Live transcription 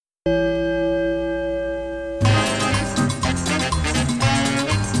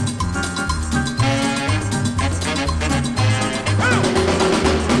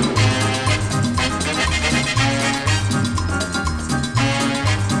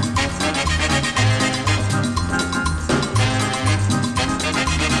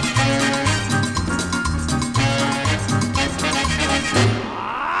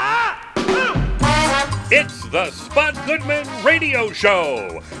the Spud Goodman Radio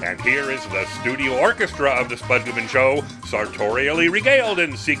Show. And here is the studio orchestra of the Spud Goodman Show, sartorially regaled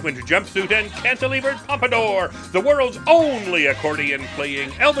in sequined jumpsuit and cantilevered pompadour, the world's only accordion-playing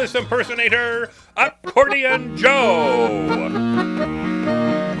Elvis impersonator, Accordion Joe.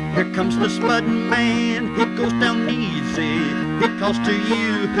 Here comes the Spud Man, he goes down easy. He calls to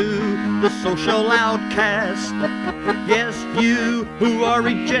you, the social outcast. Yes, you who are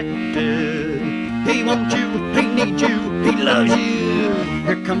rejected. He wants you, he needs you, he loves you.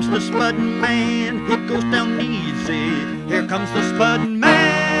 Here comes the Spud Man, he goes down easy. Here comes the Spud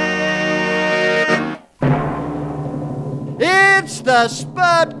Man. It's the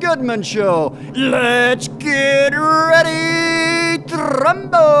Spud Goodman Show. Let's get ready,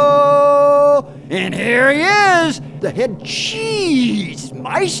 Trumbo. And here he is, the head cheese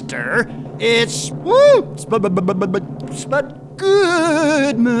meister. It's Spud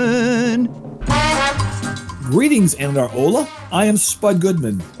Goodman. Greetings, Andarola. I am Spud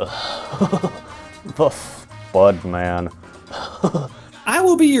Goodman. The Spud Man. I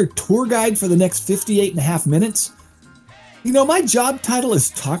will be your tour guide for the next 58 and a half minutes. You know, my job title is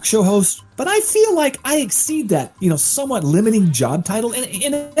talk show host, but I feel like I exceed that, somewhat limiting job title.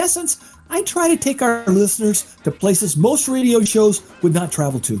 In essence, I try to take our listeners to places most radio shows would not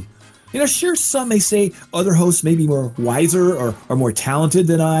travel to. Sure, some may say other hosts may be more wiser or more talented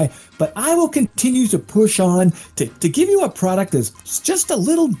than I, but I will continue to push on to give you a product that's just a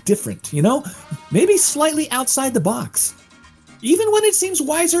little different, maybe slightly outside the box. Even when it seems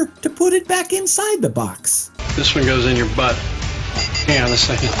wiser to put it back inside the box. This one goes in your butt. Hang on a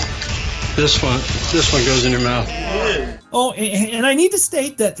second. This one goes in your mouth. Oh, and I need to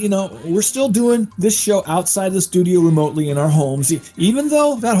state that, we're still doing this show outside the studio remotely in our homes, even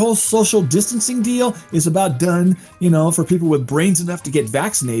though that whole social distancing deal is about done, for people with brains enough to get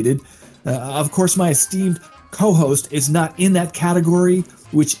vaccinated. Of course, my esteemed co-host is not in that category,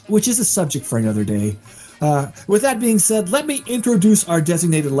 which is a subject for another day. With that being said, let me introduce our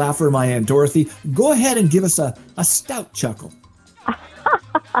designated laugher, my Aunt Dorothy. Go ahead and give us a stout chuckle.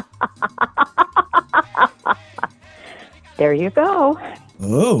 There you go.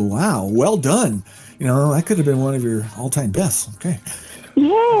 Oh, wow. Well done. That could have been one of your all-time bests. Okay.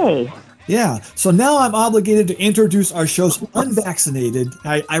 Yay. Yeah. So now I'm obligated to introduce our show's unvaccinated,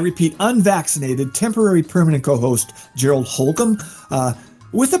 I repeat, unvaccinated, temporary permanent co-host, Gerald Holcomb.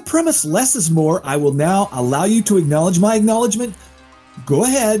 With the premise less is more, I will now allow you to acknowledge my acknowledgement. Go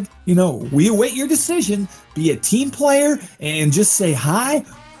ahead. We await your decision. Be a team player and just say hi,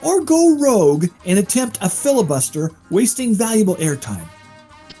 or go rogue and attempt a filibuster, wasting valuable airtime.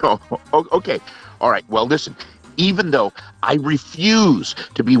 Oh, okay. All right. Well, listen, even though I refuse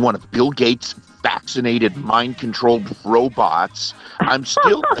to be one of Bill Gates' vaccinated, mind-controlled robots, I'm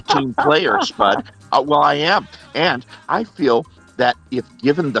still a team player, Spud. Well, I am. And I feel that if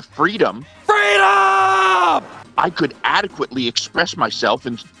given the freedom, I could adequately express myself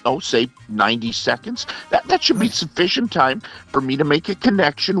in, say, 90 seconds. That should be sufficient time for me to make a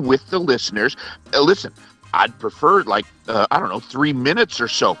connection with the listeners. Listen, I'd prefer 3 minutes or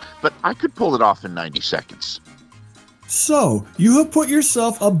so, but I could pull it off in 90 seconds. So, you have put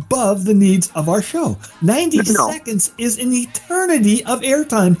yourself above the needs of our show. 90 seconds is an eternity of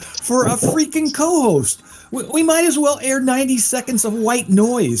airtime for a freaking co-host. We might as well air 90 seconds of white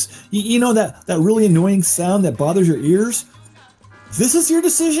noise. That really annoying sound that bothers your ears? This is your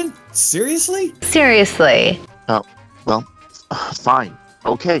decision? Seriously? Seriously. Well, fine.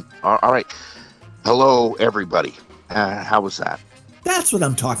 Okay. All right. Hello, everybody. How was that? That's what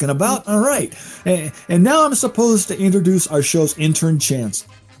I'm talking about. All right. And now I'm supposed to introduce our show's intern, Chance.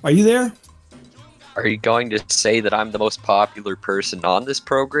 Are you there? Are you going to say that I'm the most popular person on this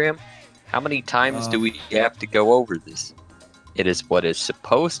program? How many times do we have to go over this? It is what is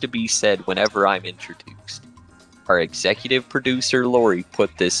supposed to be said whenever I'm introduced. Our executive producer, Lori,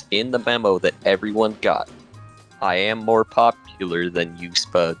 put this in the memo that everyone got. I am more popular than you,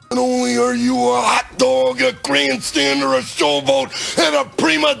 Spud. Not only are you a hot dog, a grandstander, a showboat, and a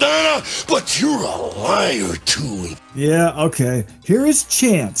prima donna, but you're a liar, too. Yeah, okay. Here is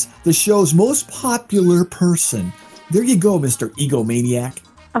Chance, the show's most popular person. There you go, Mr. Egomaniac.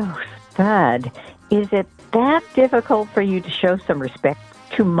 Oh, Spud, is it that difficult for you to show some respect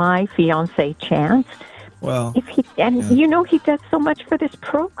to my fiancé, Chance? Well, he does so much for this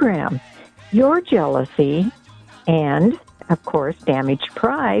program. Your jealousy and, of course, damaged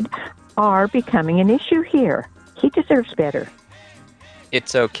pride are becoming an issue here. He deserves better.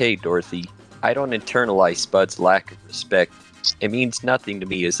 It's okay, Dorothy. I don't internalize Spud's lack of respect. It means nothing to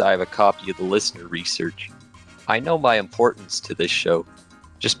me as I have a copy of the listener research. I know my importance to this show.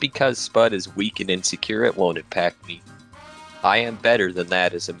 Just because Spud is weak and insecure, it won't impact me. I am better than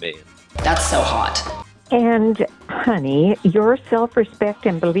that as a man. That's so hot. And, honey, your self-respect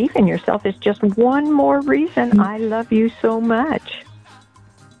and belief in yourself is just one more reason I love you so much.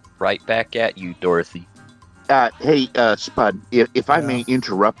 Right back at you, Dorothy. Hey, Spud, if I may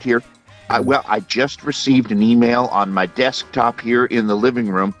interrupt here. I just received an email on my desktop here in the living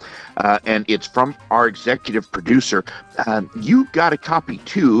room, and it's from our executive producer. You got a copy,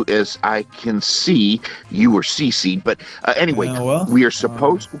 too, as I can see. You were CC'd. But anyway, we are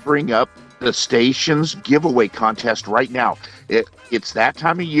supposed to bring up the station's giveaway contest right now. It's that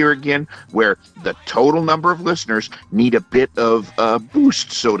time of year again where the total number of listeners need a bit of a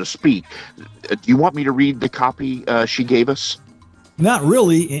boost, so to speak. Do you want me to read the copy she gave us? Not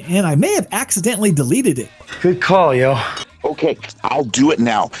really, and I may have accidentally deleted it. Good call, yo. Okay, I'll do it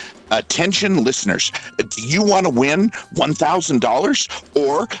now. Attention listeners, do you want to win $1,000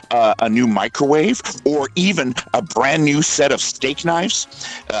 or a new microwave or even a brand new set of steak knives?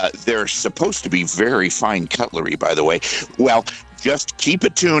 They're supposed to be very fine cutlery, by the way. Well, just keep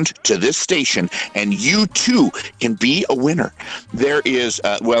it tuned to this station, and you too can be a winner. There is,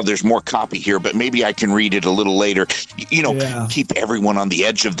 there's more copy here, but maybe I can read it a little later. Keep everyone on the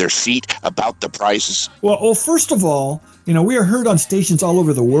edge of their seat about the prizes. Well, first of all, we are heard on stations all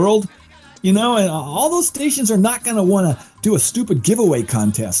over the world, and all those stations are not going to want to do a stupid giveaway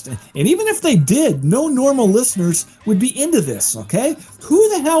contest. And even if they did, no normal listeners would be into this, okay? Who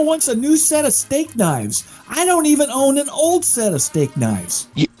the hell wants a new set of steak knives? I don't even own an old set of steak knives.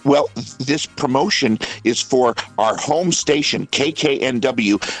 Well, this promotion is for our home station,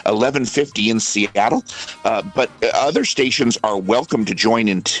 KKNW 1150 in Seattle, but other stations are welcome to join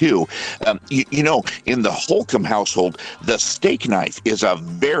in too. In the Holcomb household, the steak knife is a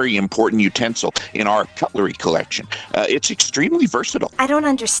very important utensil in our cutlery collection. It's extremely versatile. I don't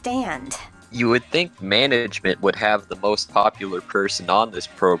understand. You would think management would have the most popular person on this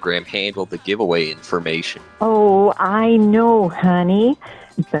program handle the giveaway information. Oh, I know, honey,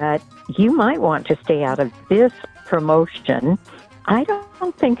 but you might want to stay out of this promotion. I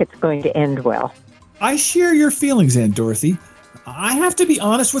don't think it's going to end well. I share your feelings, Aunt Dorothy. I have to be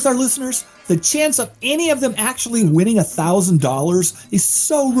honest with our listeners. The chance of any of them actually winning $1,000 is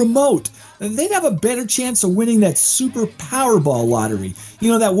so remote. They'd have a better chance of winning that Super Powerball lottery.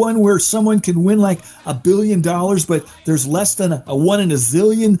 That one where someone can win like $1 billion, but there's less than a 1 in a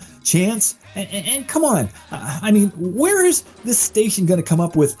zillion chance. And come on, where is this station going to come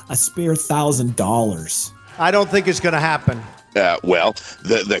up with a spare $1,000? I don't think it's going to happen.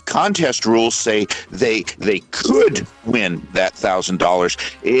 The contest rules say they could win that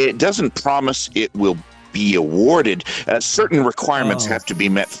 $1,000. It doesn't promise it will be awarded. Certain requirements have to be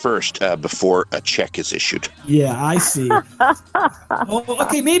met first before a check is issued. Yeah, I see.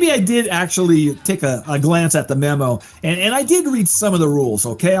 Okay, maybe I did actually take a glance at the memo, and I did read some of the rules,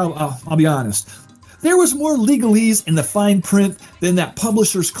 okay? I'll be honest. There was more legalese in the fine print than that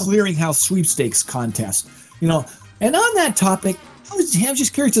Publishers Clearinghouse sweepstakes contest. And on that topic, I was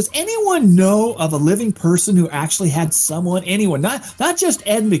just curious, does anyone know of a living person who actually had anyone, not just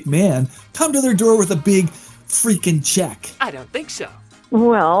Ed McMahon, come to their door with a big freaking check? I don't think so.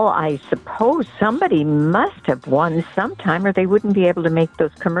 Well, I suppose somebody must have won sometime or they wouldn't be able to make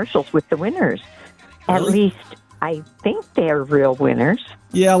those commercials with the winners. Really? At least I think they're real winners.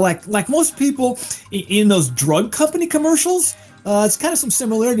 Yeah, like most people in those drug company commercials. It's kind of some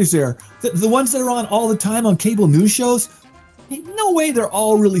similarities there. The ones that are on all the time on cable news shows, no way they're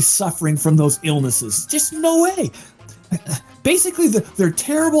all really suffering from those illnesses. Just no way. Basically, they're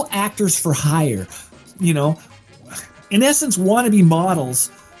terrible actors for hire. In essence, wannabe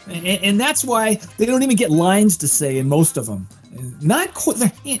models. And that's why they don't even get lines to say in most of them.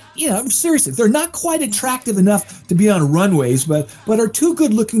 Seriously, they're not quite attractive enough to be on runways, but are too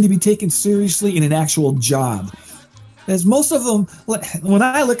good looking to be taken seriously in an actual job. As most of them, when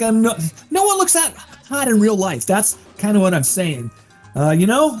I look at them, no one looks that hot in real life. That's kind of what I'm saying.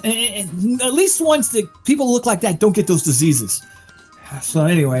 And at least once that people look like that don't get those diseases. So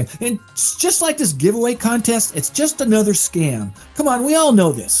anyway, and just like this giveaway contest, it's just another scam. Come on, we all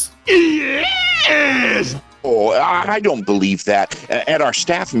know this. Yes! Oh, I don't believe that. At our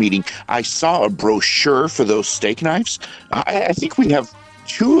staff meeting, I saw a brochure for those steak knives. I think we have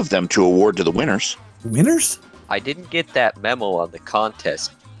 2 of them to award to the winners. Winners? I didn't get that memo on the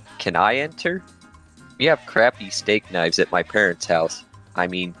contest. Can I enter? We have crappy steak knives at my parents' house.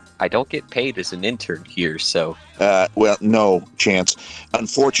 I don't get paid as an intern here, so... no, Chance.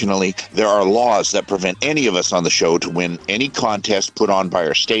 Unfortunately, there are laws that prevent any of us on the show to win any contest put on by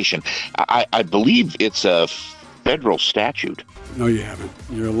our station. I believe it's a federal statute. No, you haven't.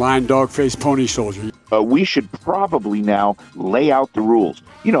 You're a lying dog-faced pony soldier. We should probably now lay out the rules.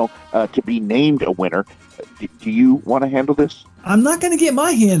 To be named a winner. Do you want to handle this? I'm not going to get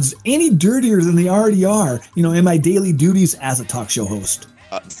my hands any dirtier than they already are, in my daily duties as a talk show host.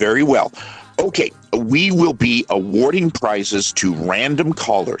 Very well. Okay, we will be awarding prizes to random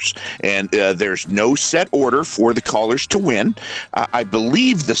callers, and there's no set order for the callers to win. I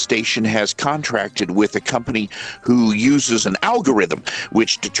believe the station has contracted with a company who uses an algorithm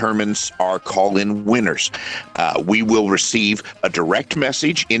which determines our call-in winners. We will receive a direct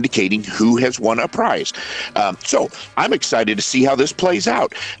message indicating who has won a prize. So I'm excited to see how this plays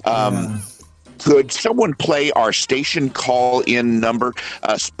out. Could someone play our station call-in number?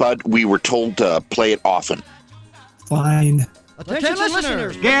 Spud, we were told to play it often. Fine. Attention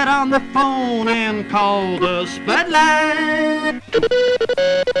listeners, get on the phone and call the Spud line.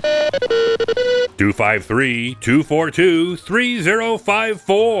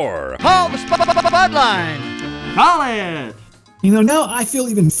 253-242-3054. Call the Spud line. Call it. Now I feel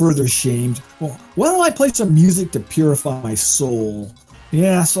even further shamed. Well, why don't I play some music to purify my soul?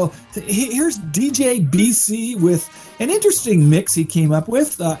 Yeah, so here's DJ BC with an interesting mix he came up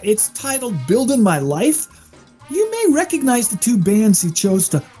with. It's titled Building My Life. You may recognize the two bands he chose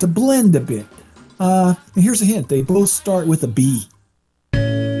to blend a bit. And here's a hint. They both start with a B.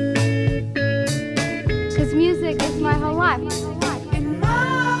 Because music is my whole life. In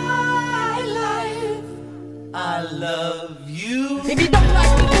my life, I love you. If you don't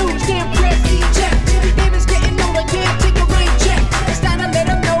like the news, then press eject. Every day is getting older, can't take a rain check. It's time to let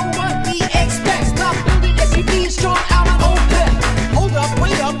them know what we expect. Stop building SUVs, strong out on old pet. Hold up,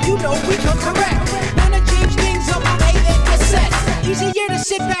 wait up, we come correct. Wanna change things up, hey, then cassette. Easier to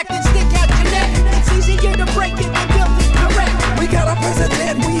sit back than stick out your neck. It's easier to break it than build it correct. We got a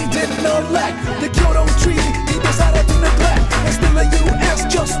president we didn't elect. The Kyoto Treaty, he decided to neglect. And still the U.S.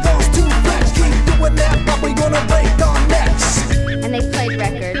 just wants to flex. Keep doing that, but we gonna break our necks. And they played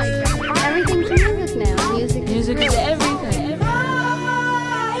records. Everything's music now. Music is everything.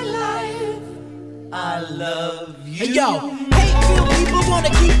 I love you. Hey, yo, hate-filled people wanna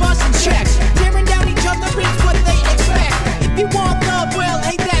keep us in check. Tearing down each other is what they expect. If you want love, well,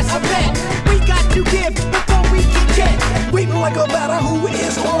 hey, that's a bet. We got to give before we can get. We like a batter who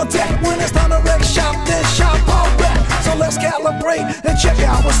is on deck. When it's time to wreck shop, then shop all back. So let's calibrate and check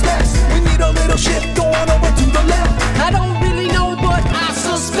out what's next. We need a little shift going over to the left. I don't really know, but I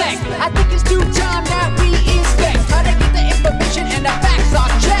suspect. I think it's due time that we inspect how to get the information and the facts are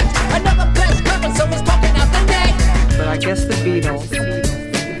checked. Another press conference, someone's talking out the neck. But I guess the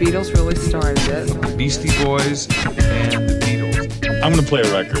Beatles really started it. The Beastie Boys and the Beatles. I'm gonna play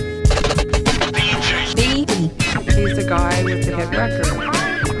a record. He's the guy with the hit record.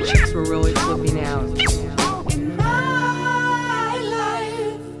 Chicks were really flipping out.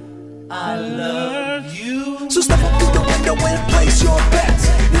 I love you. So step up through the window and place your bets.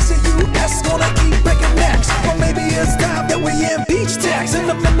 This is U.S. gonna keep breaking necks. Or maybe it's time that we impeach tax. In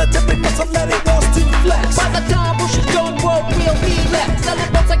the military must have let it wants to flex. By the time Bush is done, world will be left.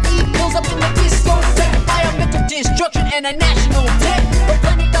 Selling boats like eagles up in the disco set. Environmental destruction and a national debt. But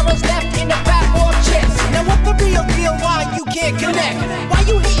plenty dollars left in the fat war chest. Now what's the real deal? Why you can't connect? Why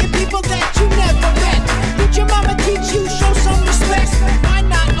you hating people that you never met? Did your mama teach you show some respect? Why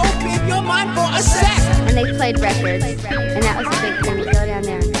not open your mind for a sec? And they played records. And that was the big thing to go down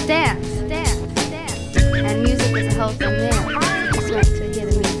there and dance. And music was a whole thing there. Just went to hear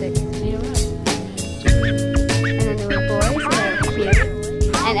the music. And then there were boys and they were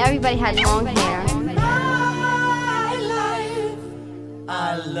cute. And everybody had long hair.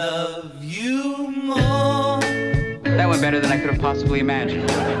 I love you more. That went better than I could have possibly imagined.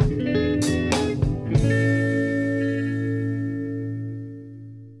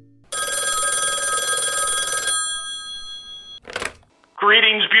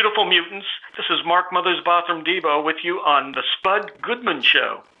 Greetings, beautiful mutants. This is Mark Mother's Bathroom Debo with you on the Spud Goodman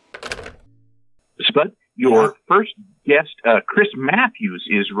Show. Spud, your first guest, Chris Matthews,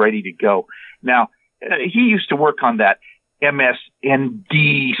 is ready to go. Now, he used to work on that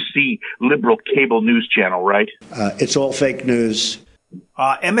MSNBC liberal cable news channel, right? It's all fake news.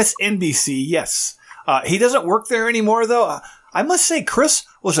 MSNBC, yes. He doesn't work there anymore, though. I must say, Chris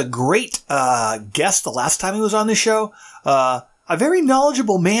was a great guest the last time he was on the show. A very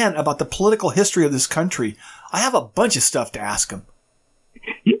knowledgeable man about the political history of this country. I have a bunch of stuff to ask him.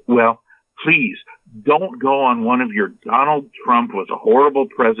 Well, please don't go on one of your Donald Trump was a horrible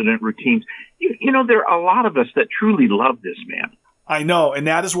president routines. You know, there are a lot of us that truly love this man. I know, and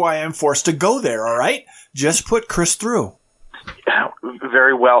that is why I'm forced to go there, all right? Just put Chris through.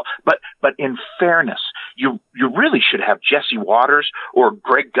 Very well. But in fairness, you really should have Jesse Waters or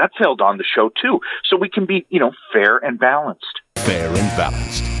Greg Gutfeld on the show too, so we can be, fair and balanced. Fair and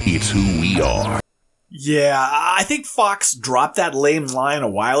balanced. It's who we are. Yeah, I think Fox dropped that lame line a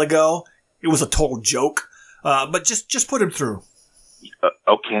while ago. It was a total joke. But just put him through.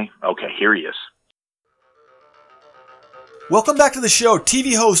 Okay, here he is. Welcome back to the show,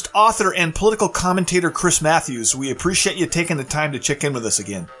 TV host, author, and political commentator Chris Matthews. We appreciate you taking the time to check in with us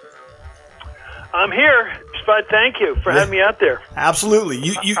again. I'm here, Spud. Thank you for having me out there.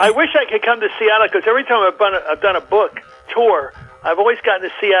 Absolutely. I wish I could come to Seattle because every time I've done a book tour, I've always gotten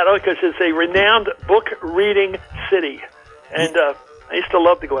to Seattle because it's a renowned book reading city, and I used to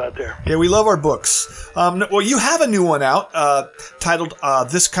love to go out there. Yeah, we love our books. Well, you have a new one out titled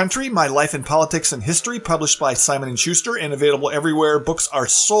This Country, My Life in Politics and History, published by Simon & Schuster and available everywhere books are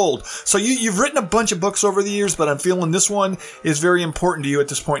sold. So you've written a bunch of books over the years, but I'm feeling this one is very important to you at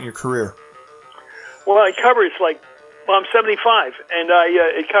this point in your career. Well, it covers I'm 75, and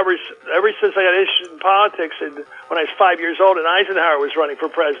it covers ever since I got interested in politics and when I was 5 years old and Eisenhower was running for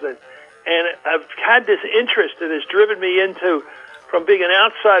president. And I've had this interest that has driven me into from being an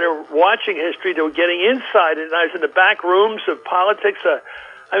outsider watching history to getting inside it. And I was in the back rooms of politics.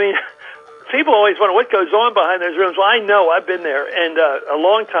 People always wonder what goes on behind those rooms. Well, I know. I've been there, and a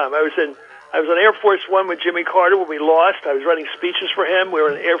long time. I was on Air Force One with Jimmy Carter when we lost. I was writing speeches for him. We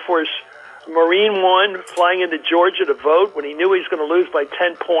were in Air Force Marine One, flying into Georgia to vote when he knew he was going to lose by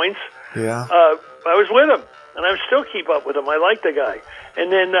 10 points. Yeah. I was with him, and I still keep up with him. I like the guy.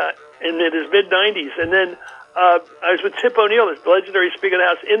 And then in his mid-90s, and then I was with Tip O'Neill, the legendary Speaker of the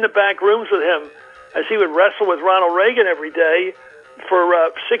House, in the back rooms with him as he would wrestle with Ronald Reagan every day for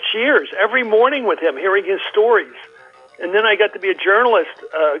 6 years, every morning with him, hearing his stories. And then I got to be a journalist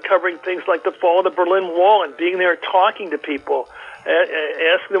covering things like the fall of the Berlin Wall and being there talking to people,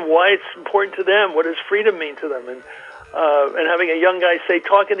 asking them why it's important to them, what does freedom mean to them, and having a young guy say,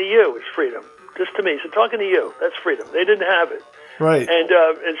 talking to you is freedom. Just to me, so talking to you, that's freedom. They didn't have it. Right. And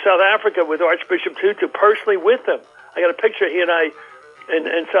in South Africa with Archbishop Tutu, personally with him, I got a picture, he and I,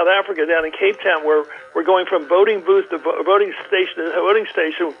 in South Africa down in Cape Town, where we're going from voting booth to voting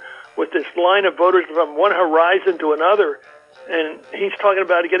station with this line of voters from one horizon to another. And he's talking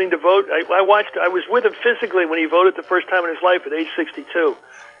about getting to vote. I was with him physically when he voted the first time in his life at age 62.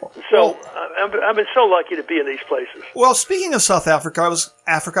 So I've been so lucky to be in these places. Well, speaking of South Africa, I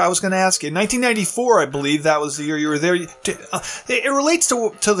was going to ask you. In 1994, I believe that was the year you were there. It relates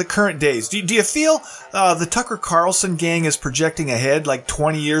to the current days. Do you feel the Tucker Carlson gang is projecting ahead, like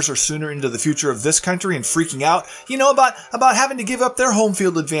 20 years or sooner into the future of this country and freaking out? About having to give up their home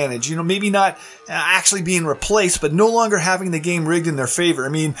field advantage. Maybe not actually being replaced, but no longer having the game rigged in their favor. I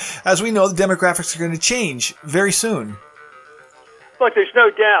mean, as we know, the demographics are going to change very soon. Look, there's no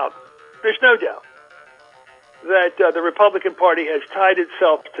doubt that the Republican Party has tied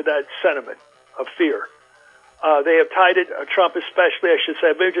itself to that sentiment of fear. They have tied it, Trump especially, I should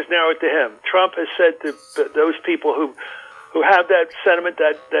say, maybe just narrow it to him. Trump has said to those people who have that sentiment,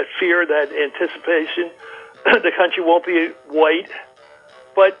 that fear, that anticipation, the country won't be white,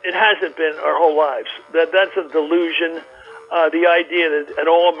 but it hasn't been our whole lives. That's a delusion. The idea that an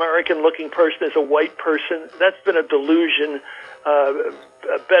all-American-looking person is a white person, that's been a delusion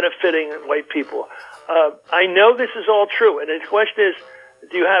benefiting white people. I know this is all true, and the question is,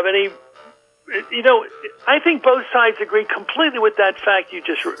 do you have any... I think both sides agree completely with that fact you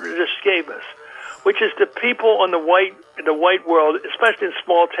just gave us, which is the people in the white world, especially in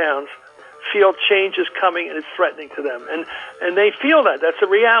small towns, feel change is coming and it's threatening to them, and they feel that. That's a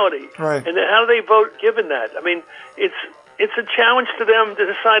reality. Right. And then how do they vote given that? I mean, it's a challenge to them to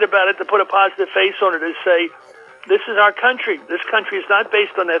decide about it, to put a positive face on it, to say, this is our country. This country is not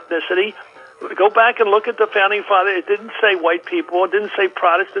based on ethnicity. Go back and look at the Founding Fathers. It didn't say white people. It didn't say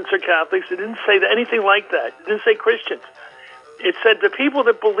Protestants or Catholics. It didn't say anything like that. It didn't say Christians. It said the people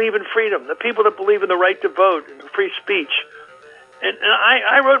that believe in freedom, the people that believe in the right to vote and free speech. And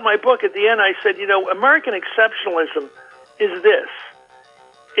I wrote in my book at the end, I said, American exceptionalism is this.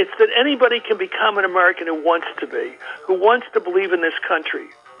 It's that anybody can become an American who wants to be, who wants to believe in this country.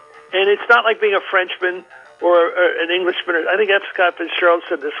 And it's not like being a Frenchman or an Englishman. I think F. Scott Fitzgerald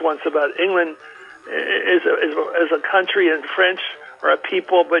said this once about England is a country and French are a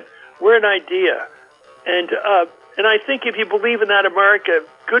people, but we're an idea. And I think if you believe in that America,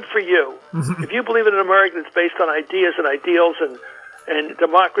 good for you. If you believe in an America that's based on ideas and ideals and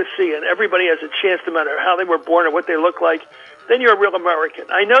democracy and everybody has a chance no matter how they were born or what they look like, then you're a real American.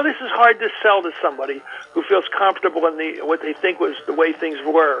 I know this is hard to sell to somebody who feels comfortable in what they think was the way things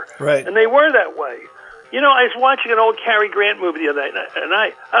were. Right. And they were that way. I was watching an old Cary Grant movie the other night, and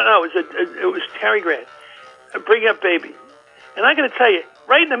I don't know, it was Cary Grant. bring up baby. And I'm going to tell you,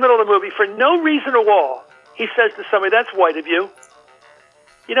 right in the middle of the movie, for no reason at all, he says to somebody, "That's white of you."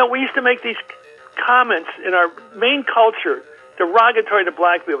 You know, we used to make these comments in our main culture, derogatory to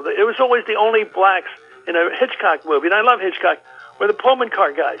black people. It was always the only blacks in a Hitchcock movie, and I love Hitchcock, were the Pullman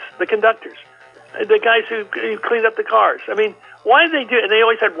car guys, the conductors, the guys who cleaned up the cars. I mean, why did they do it? And they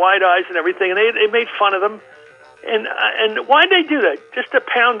always had wide eyes and everything, and they made fun of them. And why did they do that? Just to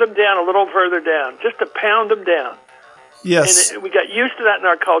pound them down a little further down, just to pound them down. Yes. And we got used to that in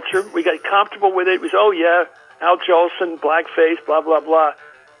our culture. We got comfortable with it. It was, oh, yeah, Al Jolson, blackface, blah, blah, blah.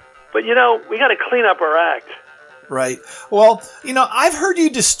 But, you know, we got to clean up our act. Right. Well, you know, I've heard you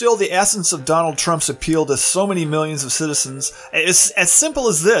distill the essence of Donald Trump's appeal to so many millions of citizens. It's as simple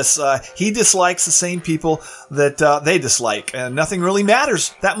as this. He dislikes the same people that they dislike, and nothing really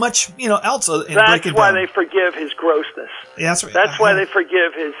matters that much, you know, else. That's why they forgive his grossness. Yeah, that's right. That's why they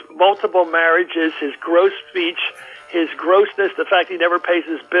forgive his multiple marriages, his gross speech, his grossness, the fact he never pays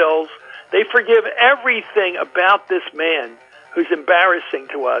his bills. They forgive everything about this man who's embarrassing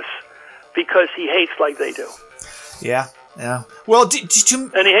to us because he hates like they do. Yeah. Well, and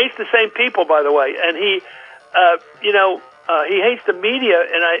he hates the same people, by the way. And he, he hates the media.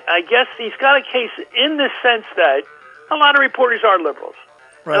 And I guess he's got a case in the sense that a lot of reporters are liberals,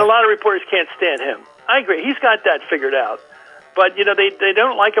 right, and a lot of reporters can't stand him. I agree. He's got that figured out. But you know, they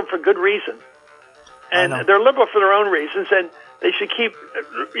don't like him for good reason, and they're liberal for their own reasons. And they should keep.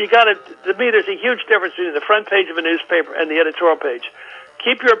 You got to. To me, there's a huge difference between the front page of a newspaper and the editorial page.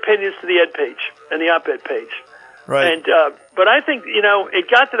 Keep your opinions to the ed page and the op-ed page. Right. And but I think, you know, it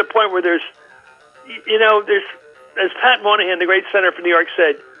got to the point where there's, as Pat Moynihan, the great senator from New York,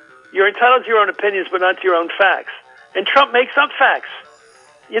 said, you're entitled to your own opinions, but not to your own facts. And Trump makes up facts.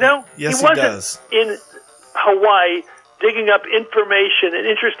 You know, yes, he wasn't does. In Hawaii digging up information,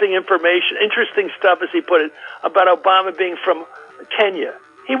 interesting stuff, as he put it, about Obama being from Kenya.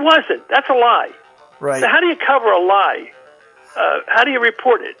 He wasn't. That's a lie. Right. So how do you cover a lie? How do you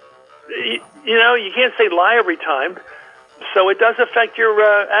report it? You know, you can't say lie every time, so it does affect your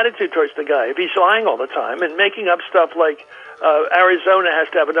attitude towards the guy. If he's lying all the time and making up stuff like Arizona has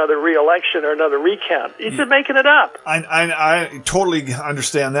to have another re-election or another recount, he's just making it up. I totally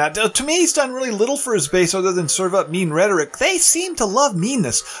understand that. To me, he's done really little for his base other than serve up mean rhetoric. They seem to love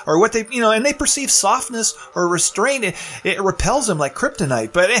meanness, or what they, and they perceive softness or restraint. It repels them like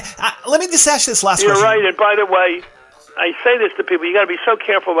kryptonite. But let me just ask this last question. You're right, and by the way, I say this to people, you got to be so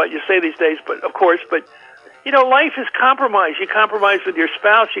careful about what you say these days, but life is compromise. You compromise with your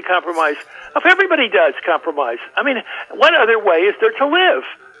spouse, you compromise. If everybody does compromise, I mean, what other way is there to live?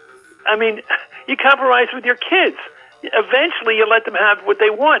 I mean, you compromise with your kids. Eventually, you let them have what they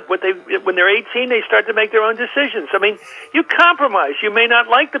want. When they're 18, they start to make their own decisions. I mean, you compromise. You may not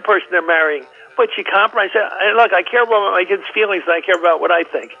like the person they're marrying, but you compromise. And look, I care about my kids' feelings than I care about what I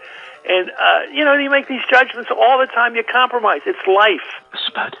think. And, you make these judgments all the time. You compromise. It's life.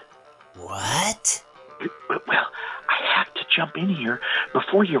 Spud. What? Well, I have to jump in here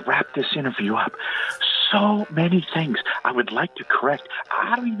before you wrap this interview up. So many things I would like to correct.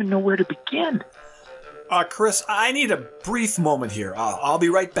 I don't even know where to begin. Chris, I need a brief moment here. I'll be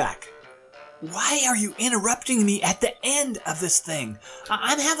right back. Why are you interrupting me at the end of this thing?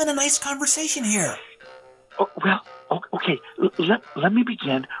 I'm having a nice conversation here. Oh, well, okay. Let me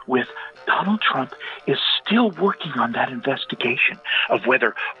begin with Donald Trump is still working on that investigation of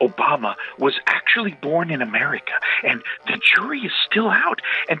whether Obama was actually born in America, and the jury is still out.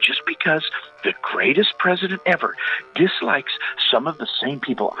 And just because the greatest president ever dislikes some of the same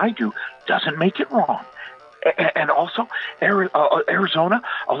people I do doesn't make it wrong. And also, Arizona,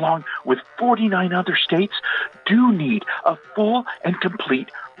 along with 49 other states, do need a full and complete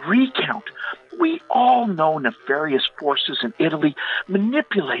recount. We all know nefarious forces in Italy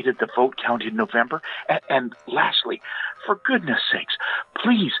manipulated the vote count in November. And lastly, for goodness sakes,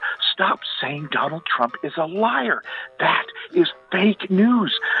 please stop saying Donald Trump is a liar. That is fake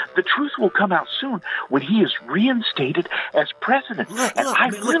news. The truth will come out soon when he is reinstated as president. Look,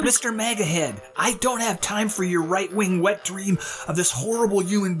 Mr. Magahead, I don't have time for your right-wing wet dream of this horrible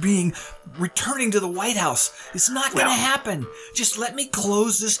human being returning to the White House. It's not going to happen. Just let me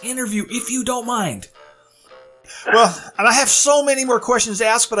close this interview if you don't mind. Well, and I have so many more questions to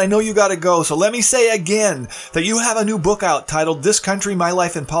ask, but I know you got to go. So let me say again that you have a new book out titled This Country, My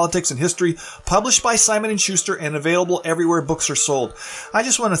Life in Politics and History, published by Simon & Schuster and available everywhere books are sold. I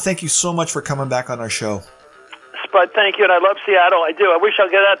just want to thank you so much for coming back on our show. Spud, thank you, and I love Seattle. I do. I wish I'll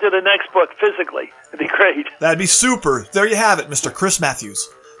get out to the next book physically. It'd be great. That'd be super. There you have it, Mr. Chris Matthews.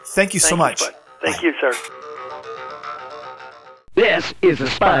 Thank you so much. Spud. Thank you, sir. This is the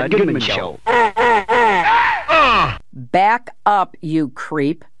Spud Goodman Show. Back up, you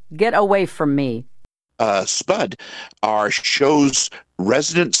creep. Get away from me. Spud, our show's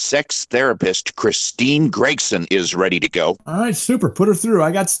resident sex therapist, Christine Gregson, is ready to go. All right, super. Put her through.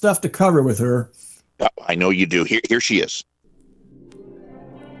 I got stuff to cover with her. I know you do. Here she is.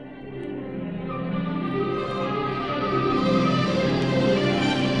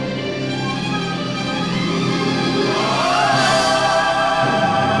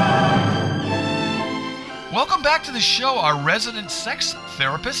 Welcome back to the show, our resident sex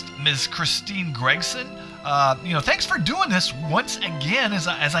therapist, Ms. Christine Gregson. Thanks for doing this once again. As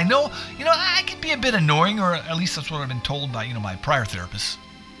I know, I can be a bit annoying, or at least that's what I've been told by, my prior therapists.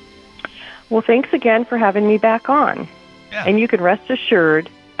 Well, thanks again for having me back on. Yeah. And you can rest assured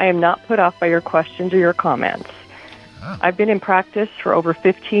I am not put off by your questions or your comments. Oh. I've been in practice for over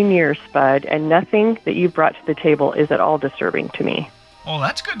 15 years, Spud, and nothing that you've brought to the table is at all disturbing to me. Oh,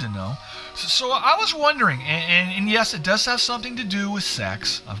 that's good to know. So I was wondering, and yes, it does have something to do with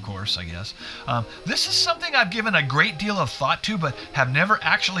sex, of course, I guess. This is something I've given a great deal of thought to, but have never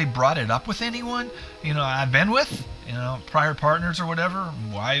actually brought it up with anyone. I've been with, prior partners or whatever,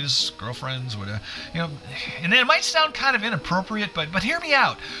 wives, girlfriends, whatever. And it might sound kind of inappropriate, but hear me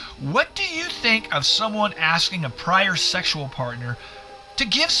out. What do you think of someone asking a prior sexual partner to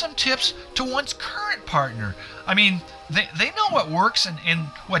give some tips to one's current partner? I mean, they know what works and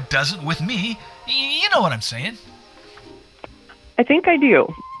what doesn't with me. You know what I'm saying. I think I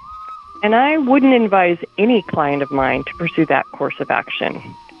do. And I wouldn't advise any client of mine to pursue that course of action.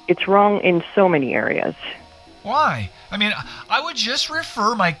 It's wrong in so many areas. Why? I mean, I would just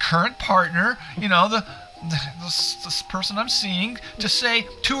refer my current partner, this person I'm seeing, to say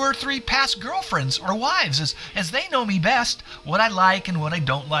 2 or 3 past girlfriends or wives, as they know me best, what I like and what I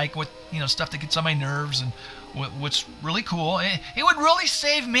don't like, what stuff that gets on my nerves and what's really cool. It would really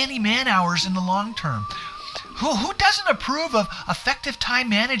save many man hours in the long term. Who doesn't approve of effective time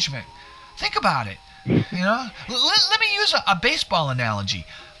management? Think about it. Let me use a baseball analogy.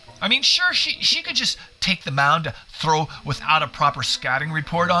 I mean, sure, she could just take the mound to throw without a proper scouting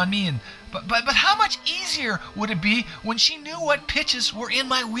report on me, but how much easier would it be when she knew what pitches were in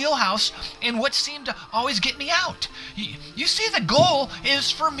my wheelhouse and what seemed to always get me out? You see, the goal is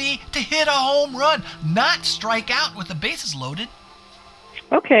for me to hit a home run, not strike out with the bases loaded.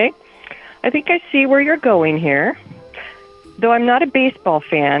 Okay. I think I see where you're going here. Though I'm not a baseball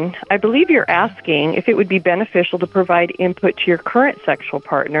fan, I believe you're asking if it would be beneficial to provide input to your current sexual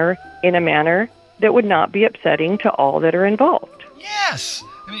partner in a manner that would not be upsetting to all that are involved. Yes.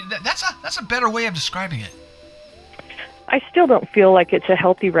 I mean, that's a better way of describing it. I still don't feel like it's a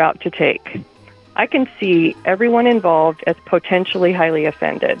healthy route to take. I can see everyone involved as potentially highly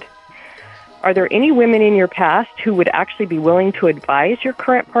offended. Are there any women in your past who would actually be willing to advise your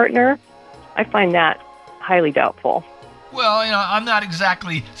current partner? I find that highly doubtful. Well, I'm not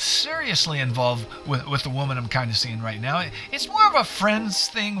exactly seriously involved with the woman I'm kind of seeing right now. It's more of a friends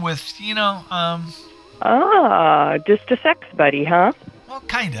thing with, just a sex buddy, huh? Well,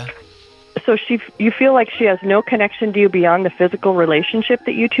 kinda. So you feel like she has no connection to you beyond the physical relationship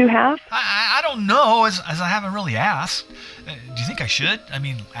that you two have? I don't know, as I haven't really asked. Do you think I should? I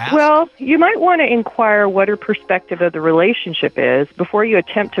mean, ask? Well, you might want to inquire what her perspective of the relationship is before you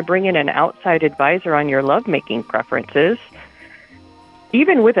attempt to bring in an outside advisor on your lovemaking preferences.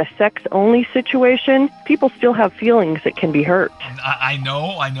 Even with a sex-only situation, people still have feelings that can be hurt. I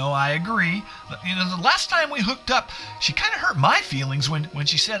know, I agree. The last time we hooked up, she kind of hurt my feelings when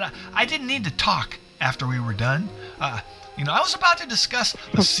she said I didn't need to talk after we were done. I was about to discuss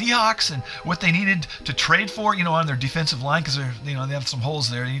the Seahawks and what they needed to trade for, on their defensive line, because they have some holes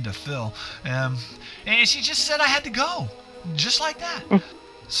there they need to fill. And she just said I had to go, just like that.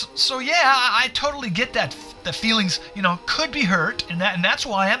 So yeah, I totally get that the feelings, could be hurt, and that's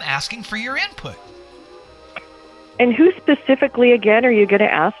why I'm asking for your input. And who specifically, again, are you going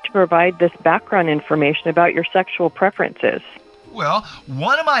to ask to provide this background information about your sexual preferences? Well,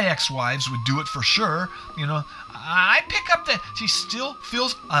 one of my ex-wives would do it for sure. I pick up that she still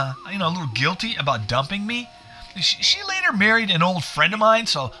feels, a little guilty about dumping me. She later married an old friend of mine,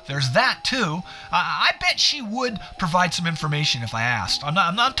 so there's that too. I bet she would provide some information if I asked.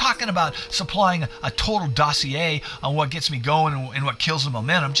 I'm not talking about supplying a total dossier on what gets me going and what kills the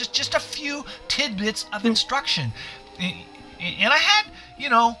momentum. Just a few tidbits of instruction. And I had,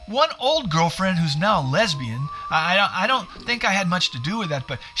 one old girlfriend who's now a lesbian. I don't think I had much to do with that,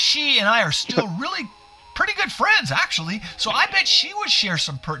 but she and I are still really pretty good friends, actually. So I bet she would share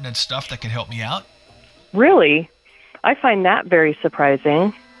some pertinent stuff that could help me out. Really? I find that very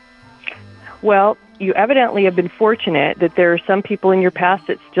surprising. Well, you evidently have been fortunate that there are some people in your past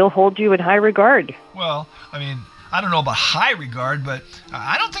that still hold you in high regard. Well, I mean, I don't know about high regard, but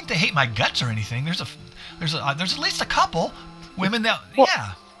I don't think they hate my guts or anything. There's at least a couple women that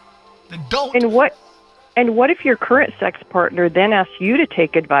don't. And what if your current sex partner then asks you to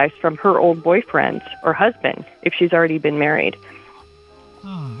take advice from her old boyfriend or husband if she's already been married?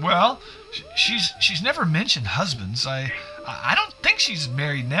 Well, she's never mentioned husbands. I don't think she's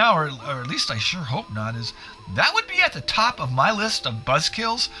married now, or at least I sure hope not. That would be at the top of my list of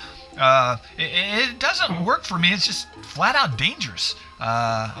buzzkills. It doesn't work for me. It's just flat out dangerous.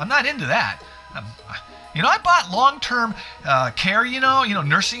 I'm not into that. I bought long-term care,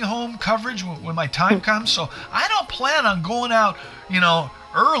 nursing home coverage when my time comes, so I don't plan on going out,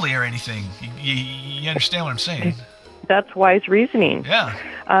 early or anything. You understand what I'm saying? That's wise reasoning. Yeah.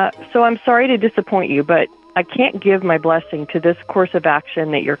 So I'm sorry to disappoint you, but I can't give my blessing to this course of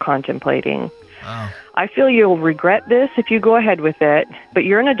action that you're contemplating. Oh. I feel you'll regret this if you go ahead with it, but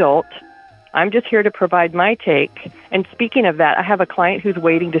you're an adult. I'm just here to provide my take. And speaking of that, I have a client who's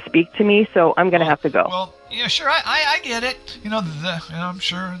waiting to speak to me, so I'm going to have to go. Well, yeah, sure, I get it. I'm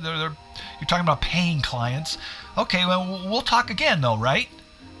sure you're talking about paying clients. Okay, well, we'll talk again, though, right?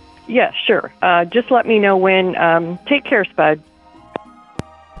 Yeah, sure. Just let me know when. Take care, Spud.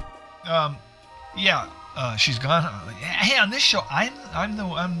 She's gone. Hey, on this show, I'm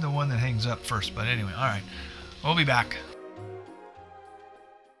the one that hangs up first. But anyway, all right, we'll be back.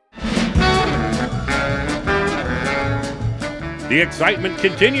 The excitement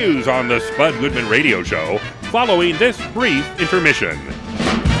continues on the Spud Goodman Radio Show following this brief intermission.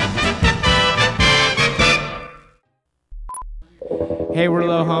 Hey, we're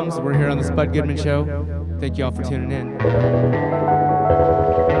Low Homes. We're here on the Spud Goodman Show. Thank you all for tuning in.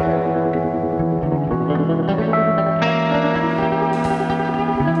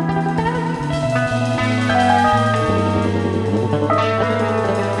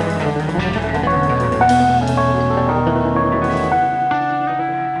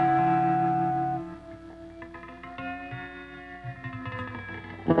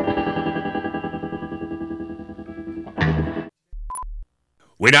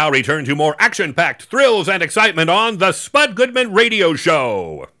 We now return to more action-packed thrills and excitement on the Spud Goodman Radio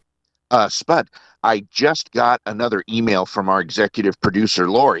Show. Spud, I just got another email from our executive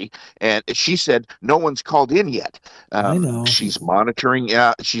producer, Lori, and she said no one's called in yet. I know. She's monitoring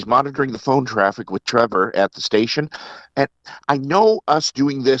the phone traffic with Trevor at the station. And I know us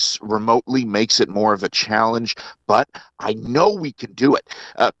doing this remotely makes it more of a challenge, but I know we can do it.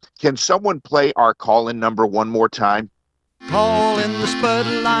 Can someone play our call-in number one more time? Call in the Spud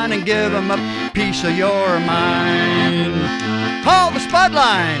line and give 'em a piece of your mind. Call the Spud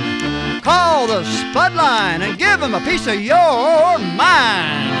line. Call the Spud line and give 'em a piece of your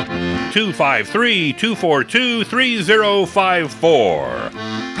mind. 253-242-3054.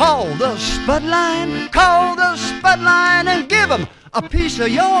 Call the Spud line. Call the Spud line and give 'em a piece of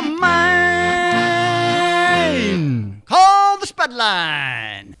your mind. Call the Spud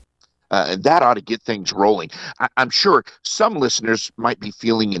line. That ought to get things rolling. I'm sure some listeners might be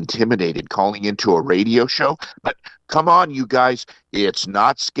feeling intimidated calling into a radio show, but come on, you guys. It's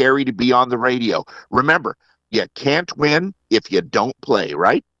not scary to be on the radio. Remember, you can't win if you don't play,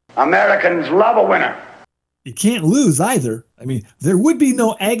 right? Americans love a winner. You can't lose either. I mean, there would be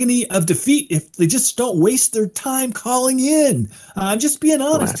no agony of defeat if they just don't waste their time calling in. I'm just being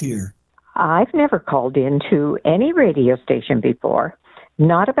honest here. I've never called into any radio station before.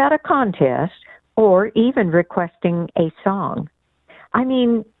 Not about a contest or even requesting a song. I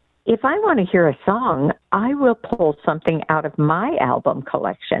mean, if I want to hear a song, I will pull something out of my album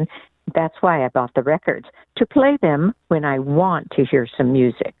collection. That's why I bought the records, to play them when I want to hear some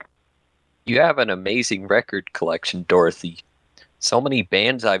music. You have an amazing record collection, Dorothy. So many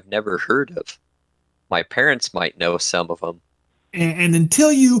bands I've never heard of. My parents might know some of them. And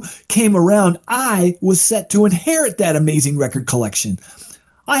until you came around, I was set to inherit that amazing record collection.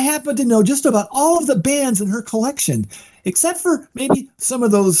 I happen to know just about all of the bands in her collection, except for maybe some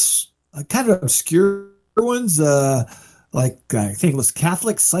of those kind of obscure ones, like I think it was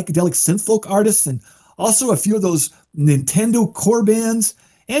Catholic psychedelic synthfolk artists, and also a few of those Nintendo core bands.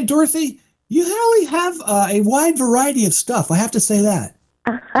 And Dorothy, you really have a wide variety of stuff. I have to say that.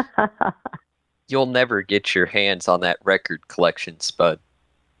 You'll never get your hands on that record collection, Spud.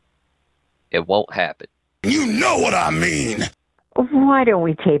 It won't happen. You know what I mean. Why don't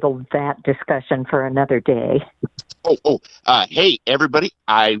we table that discussion for another day? Hey, everybody.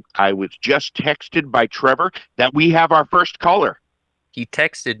 I was just texted by Trevor that we have our first caller. He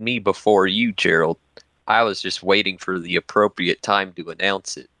texted me before you, Gerald. I was just waiting for the appropriate time to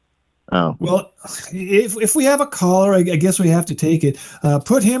announce it. Oh. Well, if we have a caller, I guess we have to take it.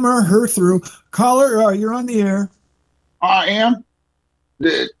 Put him or her through. Caller, you're on the air. I am.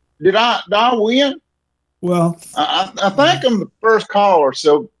 Did I win? Well, I think I'm the first caller,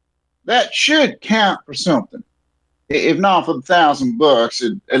 so that should count for something. If not for the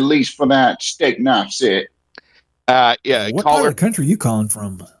 $1,000, at least for that steak knife set. Yeah, what caller. part of the country are you calling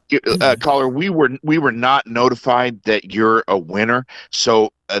from? Caller, we were not notified that you're a winner,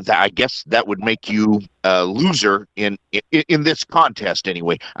 so I guess that would make you a loser in this contest.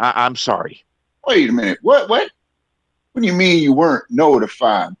 Anyway, I'm sorry. Wait a minute. What? What do you mean you weren't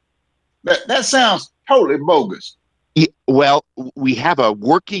notified? That sounds totally bogus. Well, we have a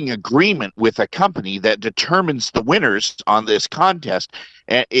working agreement with a company that determines the winners on this contest.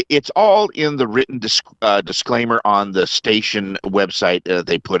 And it's all in the written disclaimer on the station website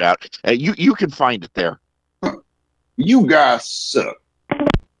they put out. You can find it there. You guys suck.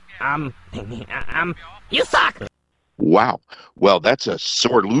 You suck. Wow. Well, that's a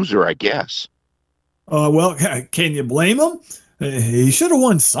sore loser, I guess. Well, can you blame him? He should have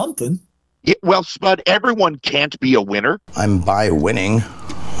won something. Yeah, well, Spud, everyone can't be a winner. I'm by winning.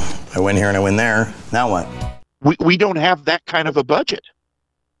 I win here and I win there. Now what? We don't have that kind of a budget.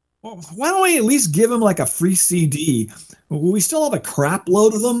 Well, why don't we at least give him like a free CD? We still have a crap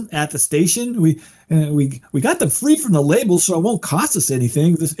load of them at the station. We got them free from the label, so it won't cost us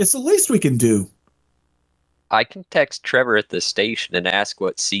anything. It's the least we can do. I can text Trevor at the station and ask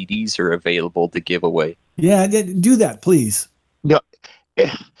what CDs are available to give away. Yeah, do that, please. No,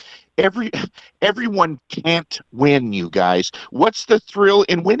 everyone can't win, you guys. What's the thrill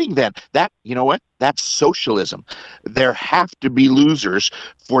in winning then? You know what? That's socialism. There have to be losers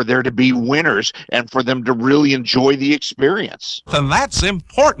for there to be winners and for them to really enjoy the experience. And that's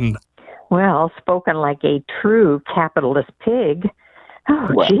important. Well, spoken like a true capitalist pig.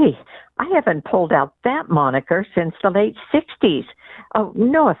 Oh, gee, I haven't pulled out that moniker since the late 60s. Oh,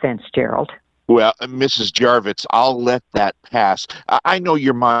 no offense, Gerald. Well, Mrs. Jarvitz, I'll let that pass. I know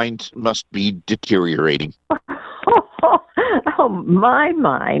your mind must be deteriorating. Oh, my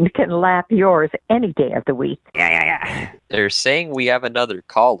mind can lap yours any day of the week. Yeah. They're saying we have another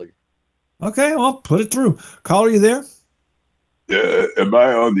caller. Okay, well, put it through. Caller, you there? Am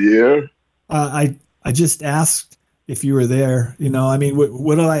I on the air? I just asked if you were there. You know, I mean,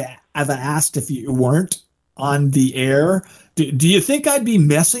 would I have asked if you weren't on the air? Do you think I'd be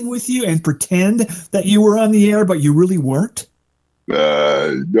messing with you and pretend that you were on the air, but you really weren't?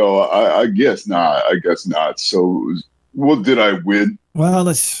 No, I guess not. I guess not. So, what did I win? Well,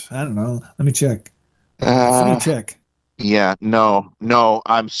 I don't know. Let me check. Let me check. Yeah, no.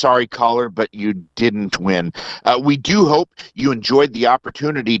 I'm sorry, caller, but you didn't win. We do hope you enjoyed the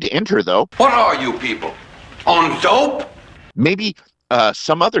opportunity to enter, though. What are you people? On dope? Maybe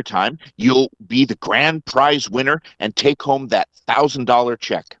some other time you'll be the grand prize winner and take home that $1,000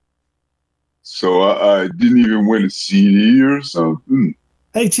 check. So I didn't even win a CD or something?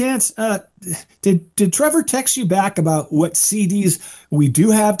 Hey, Chance, did Trevor text you back about what CDs we do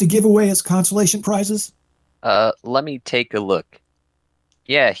have to give away as consolation prizes? Let me take a look.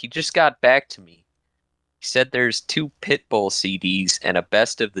 Yeah, he just got back to me. He said there's 2 Pitbull CDs and a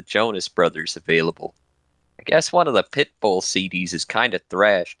Best of the Jonas Brothers available. I guess one of the Pitbull CDs is kind of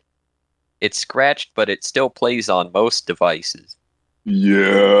thrashed. It's scratched, but it still plays on most devices.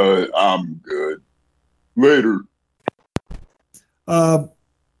 Yeah, I'm good. Later.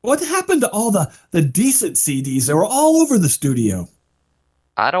 What happened to all the decent CDs that were all over the studio?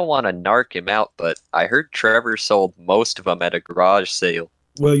 I don't want to narc him out, but I heard Trevor sold most of them at a garage sale.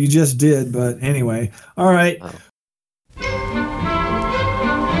 Well, you just did, but anyway. All right. Oh.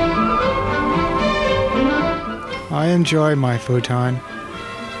 I enjoy my futon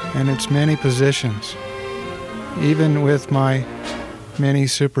and its many positions, even with my many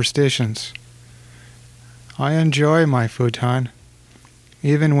superstitions. I enjoy my futon,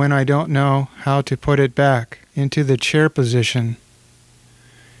 even when I don't know how to put it back into the chair position,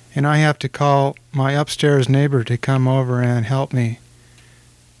 and I have to call my upstairs neighbor to come over and help me.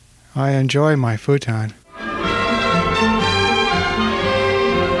 I enjoy my futon.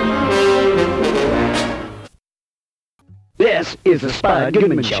 This is the Spud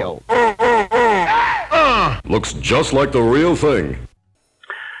Goodman Show. Looks just like the real thing.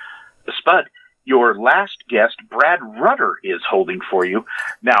 Spud, your last guest, Brad Rutter, is holding for you.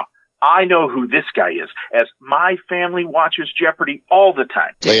 Now, I know who this guy is, as my family watches Jeopardy all the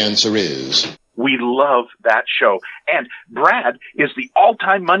time. The answer is... We love that show. And Brad is the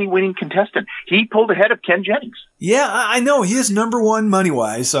all-time money-winning contestant. He pulled ahead of Ken Jennings. Yeah, I know. He is number one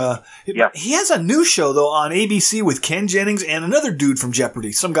money-wise. He has a new show, though, on ABC with Ken Jennings and another dude from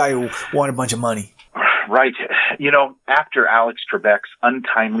Jeopardy, some guy who won a bunch of money. Right. You know, after Alex Trebek's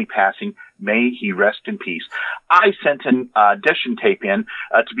untimely passing, May he rest in peace. I sent an audition tape in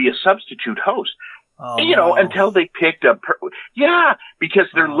to be a substitute host. Until they picked up. Because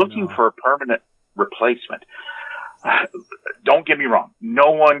they're looking for a permanent replacement. Don't get me wrong.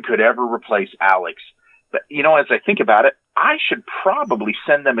 No one could ever replace Alex. But, as I think about it, I should probably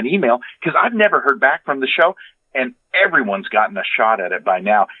send them an email because I've never heard back from the show, and everyone's gotten a shot at it by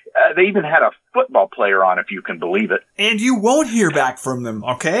now. They even had a football player on, if you can believe it. And you won't hear back from them,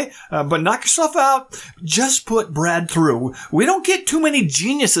 okay? But knock yourself out. Just put Brad through. We don't get too many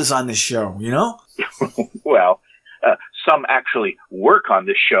geniuses on this show, Well, some actually work on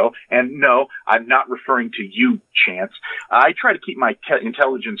this show, and no, I'm not referring to you, Chance. I try to keep my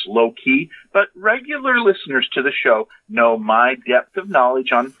intelligence low-key, but regular listeners to the show know my depth of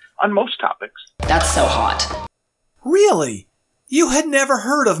knowledge on most topics. That's so hot. Really? You had never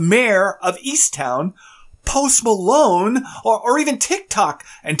heard of Mayor of Easttown, Post Malone, or even TikTok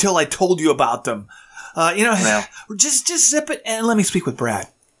until I told you about them. Just zip it and let me speak with Brad.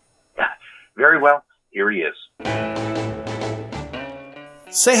 Very well. Here he is.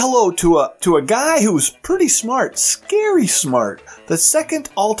 Say hello to a guy who's pretty smart, scary smart, the second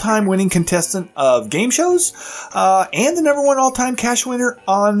all-time winning contestant of game shows, and the number one all-time cash winner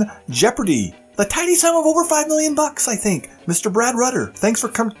on Jeopardy. The tidy sum of over $5 million, I think. Mr. Brad Rutter, thanks for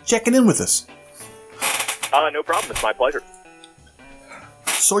checking in with us. No problem. It's my pleasure.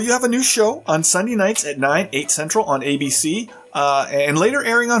 So you have a new show on Sunday nights at 9, 8 Central on ABC, and later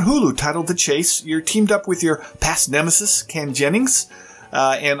airing on Hulu titled The Chase. You're teamed up with your past nemesis, Ken Jennings,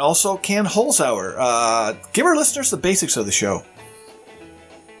 and also Ken Holzhauer. Give our listeners the basics of the show.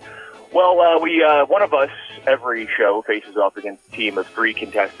 Well, we one of us every show faces off against a team of 3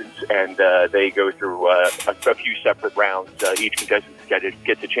 contestants, and they go through a few separate rounds. Each contestant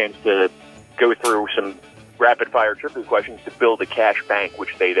gets a chance to go through some rapid-fire trivia questions to build a cash bank,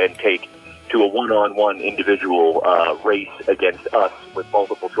 which they then take to a one-on-one individual race against us with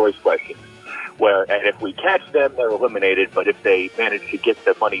multiple-choice questions. And if we catch them, they're eliminated, but if they manage to get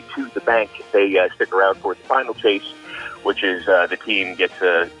the money to the bank, they stick around for the final chase, which is the team gets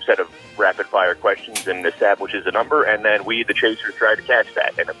a set of rapid-fire questions and establishes a number, and then we, the chasers, try to catch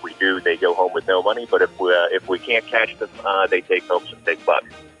that. And if we do, they go home with no money, but if we can't catch them, they take home some big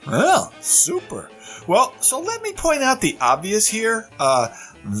bucks. Well, super. Well, so let me point out the obvious here.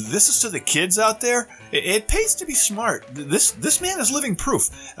 This is to the kids out there. It pays to be smart. This man is living proof.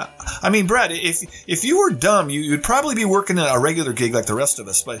 I mean, Brad, if you were dumb, you'd probably be working a regular gig like the rest of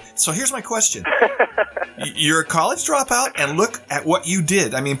us. But so here's my question. You're a college dropout, and look at what you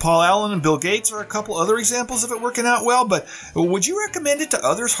did. I mean, Paul Allen and Bill Gates are a couple other examples of it working out well, but would you recommend it to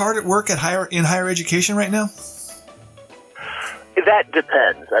others hard at work in higher education right now? That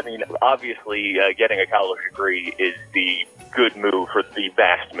depends. I mean, obviously, getting a college degree is the good move for the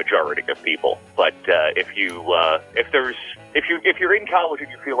vast majority of people. But if you're in college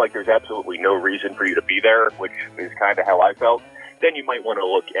and you feel like there's absolutely no reason for you to be there, which is kind of how I felt, then you might want to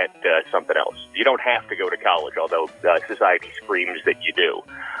look at something else. You don't have to go to college, although society screams that you do.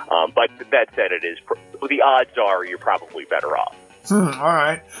 But that said, the odds are you're probably better off. All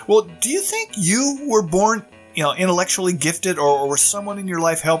right. Well, do you think you were born intellectually gifted, or was someone in your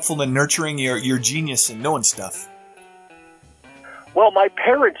life helpful in nurturing your genius and knowing stuff? Well, my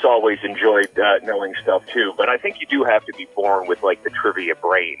parents always enjoyed knowing stuff too, but I think you do have to be born with like the trivia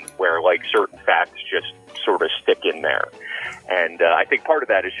brain, where like certain facts just sort of stick in there. And I think part of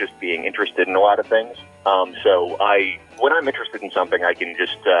that is just being interested in a lot of things. So when I'm interested in something, I can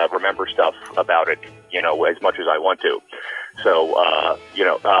just remember stuff about it, as much as I want to. So,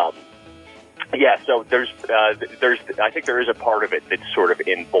 yeah, so I think there is a part of it that's sort of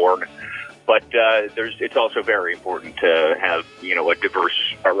inborn, but it's also very important to have, a diverse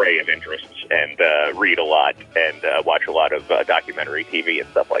array of interests and read a lot and watch a lot of documentary TV and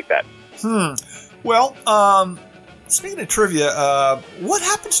stuff like that. Well, speaking of trivia, what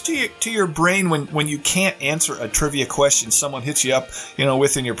happens to your brain when you can't answer a trivia question? Someone hits you up,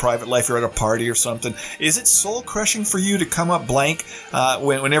 within your private life, you're at a party or something. Is it soul crushing for you to come up blank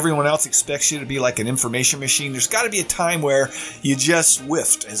when everyone else expects you to be like an information machine? There's got to be a time where you just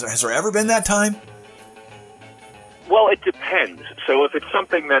whiffed. Has there ever been that time? Well, it depends. So if it's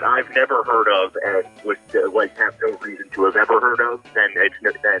something that I've never heard of and would have no reason to have ever heard of, then it's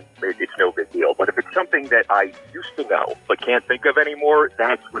no big deal. But if it's something that I used to know but can't think of anymore,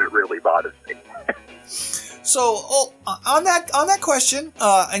 that's when it really bothers me. So on that question,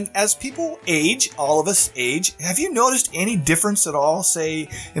 and as people age, all of us age, have you noticed any difference at all, say,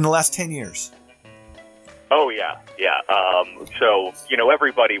 in the last 10 years? Oh, yeah. So,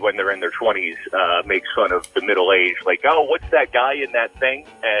 everybody when they're in their 20s makes fun of the middle age, like, oh, what's that guy in that thing?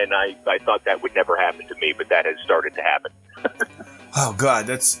 And I thought that would never happen to me, but that has started to happen. Oh God,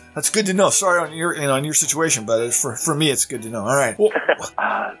 that's good to know. Sorry on your situation, but for me, it's good to know. All right. Well,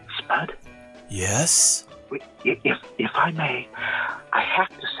 Spud? Yes? If I may, I have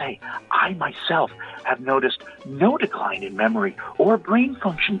to say, I myself have noticed no decline in memory or brain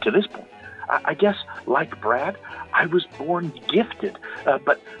function to this point. I guess, like Brad, I was born gifted,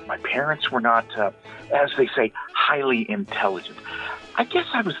 but my parents were not, as they say, highly intelligent. I guess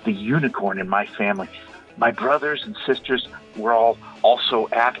I was the unicorn in my family. My brothers and sisters were all also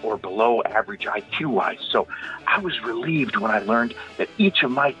at or below average IQ-wise, so I was relieved when I learned that each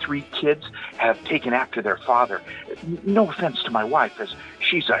of my 3 kids have taken after their father. No offense to my wife, as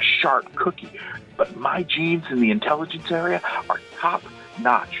she's a sharp cookie, but my genes in the intelligence area are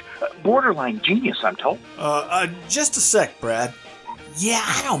top-notch. Borderline genius, I'm told. Just a sec, Brad. Yeah,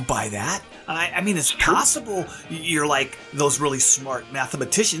 I don't buy that. I mean, it's possible you're like those really smart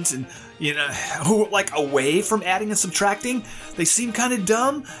mathematicians and, who like away from adding and subtracting. They seem kind of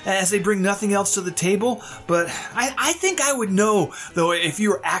dumb as they bring nothing else to the table. But I think I would know, though, if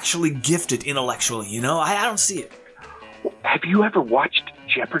you were actually gifted intellectually, I don't see it. Have you ever watched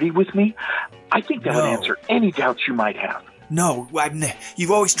Jeopardy with me? I think that would answer any doubts you might have. No,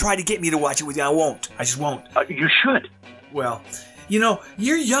 you've always tried to get me to watch it with you. I won't. I just won't. You should. Well,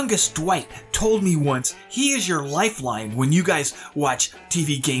 your youngest Dwight told me once he is your lifeline when you guys watch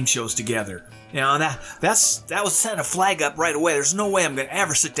TV game shows together. That was setting a flag up right away. There's no way I'm going to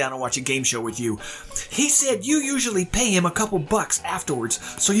ever sit down and watch a game show with you. He said you usually pay him a couple bucks afterwards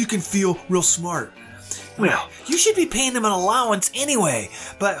so you can feel real smart. Well, you should be paying him an allowance anyway,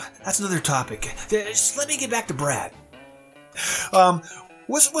 but that's another topic. Just let me get back to Brad.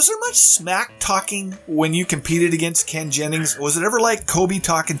 Was there much smack talking when you competed against Ken Jennings? Was it ever like Kobe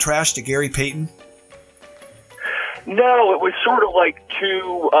talking trash to Gary Payton? No, it was sort of like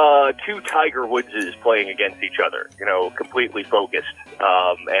two Tiger Woodses playing against each other, completely focused,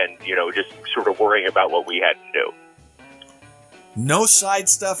 and, just sort of worrying about what we had to do. No side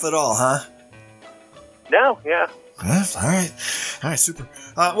stuff at all, huh? No, yeah. All right, super.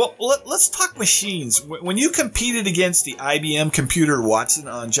 Well, let's talk machines. When you competed against the IBM computer Watson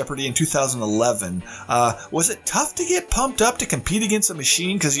on Jeopardy in 2011, was it tough to get pumped up to compete against a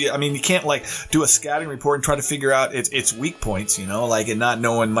machine? Because you can't do a scouting report and try to figure out its weak points, and not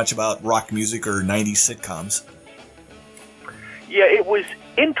knowing much about rock music or 90s sitcoms. Yeah, it was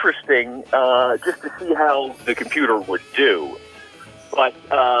interesting just to see how the computer would do. But,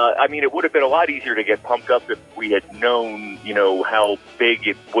 it would have been a lot easier to get pumped up if we had known, how big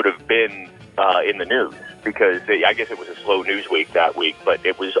it would have been in the news. Because I guess it was a slow news week that week, but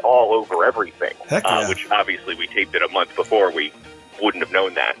it was all over everything. Heck yeah. Which obviously we taped it a month before, we wouldn't have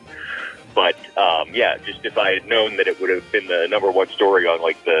known that. But, just if I had known that it would have been the number one story on,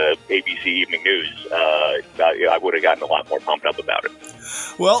 the ABC Evening News, I would have gotten a lot more pumped up about it.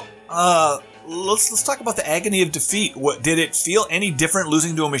 Well, Let's talk about the agony of defeat. Did it feel any different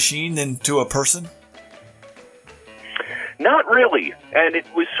losing to a machine than to a person? Not really, and it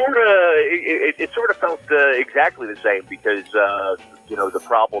was it sort of felt exactly the same because the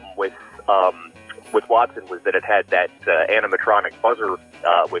problem with Watson was that it had that animatronic buzzer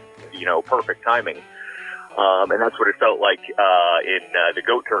with perfect timing, and that's what it felt like in the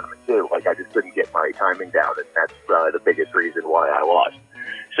GOAT tournament too. I just couldn't get my timing down, and that's the biggest reason why I lost.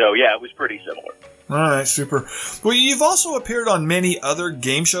 So, yeah, it was pretty similar. All right, super. Well, you've also appeared on many other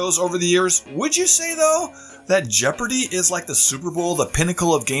game shows over the years. Would you say, though, that Jeopardy is like the Super Bowl, the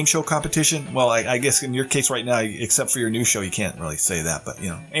pinnacle of game show competition? Well, I guess in your case right now, except for your new show, you can't really say that, but,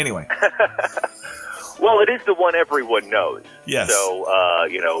 anyway. Well, it is the one everyone knows. Yes. So,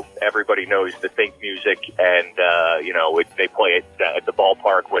 everybody knows the theme music, and, they play it at the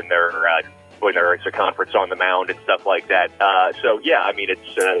ballpark when there's a conference on the mound and stuff like that.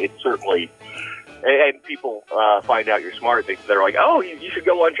 It's certainly, and people find out you're smart. They're like, oh, you should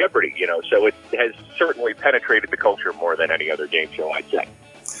go on Jeopardy, So it has certainly penetrated the culture more than any other game show, I'd say.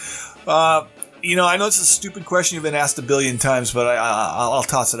 I know it's a stupid question you've been asked a billion times, but I'll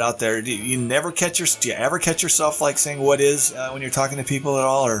toss it out there. Do you ever catch yourself saying what is when you're talking to people at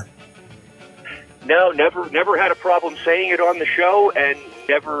all, or? No, never had a problem saying it on the show, and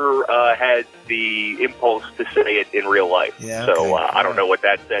never had the impulse to say it in real life. Yeah, okay. So I don't know what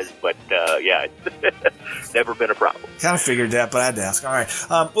that says, but it's never been a problem. Kind of figured that, but I had to ask. All right.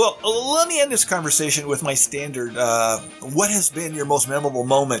 Well, let me end this conversation with my standard. What has been your most memorable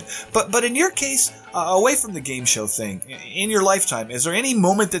moment? But in your case, away from the game show thing, in your lifetime, is there any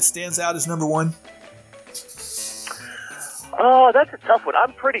moment that stands out as number one? Oh, that's a tough one.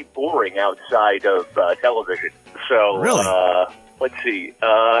 I'm pretty boring outside of television. So, really? Let's see.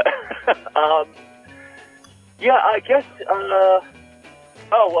 Yeah, I guess.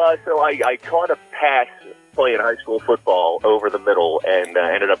 So I caught a pass playing high school football over the middle and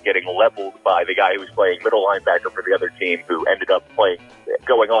ended up getting leveled by the guy who was playing middle linebacker for the other team, who ended up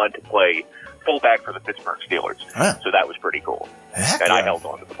going on to play fullback for the Pittsburgh Steelers. Huh. So that was pretty cool. Heck and yeah. I held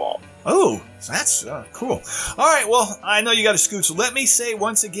on to the ball. Oh, that's cool. All right, well, I know you got to scoot, so let me say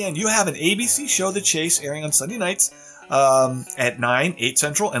once again, you have an ABC show, The Chase, airing on Sunday nights at 9, 8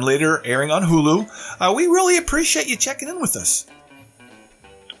 Central, and later airing on Hulu. We really appreciate you checking in with us.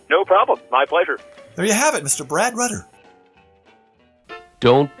 No problem. My pleasure. There you have it, Mr. Brad Rutter.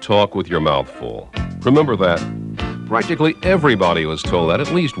 Don't talk with your mouth full. Remember that. Practically everybody was told that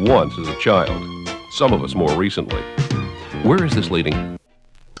at least once as a child. Some of us more recently. Where is this leading?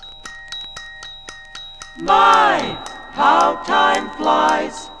 My, how time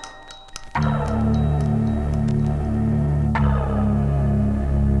flies.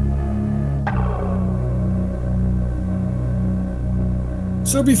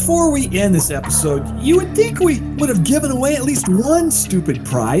 So before we end this episode, you would think we would have given away at least one stupid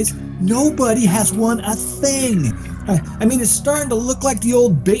prize. Nobody has won a thing. I mean, it's starting to look like the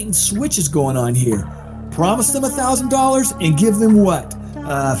old bait and switch is going on here. Promise them $1,000 and give them what?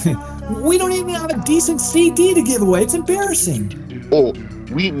 We don't even have a decent CD to give away. It's embarrassing. Oh,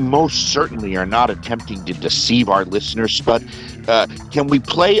 we most certainly are not attempting to deceive our listeners, Spud. Can we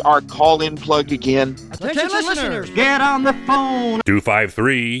play our call-in plug again? Attention listeners, get on the phone.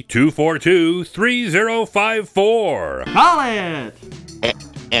 253-242-3054. Call it.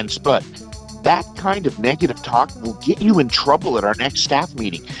 And Spud, that kind of negative talk will get you in trouble at our next staff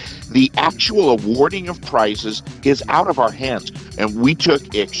meeting. The actual awarding of prizes is out of our hands, and we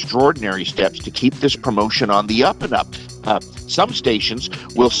took extraordinary steps to keep this promotion on the up and up. Some stations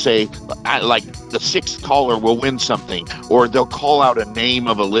will say, like, the sixth caller will win something, or they'll call out a name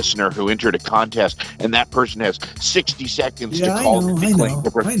of a listener who entered a contest, and that person has 60 seconds to call.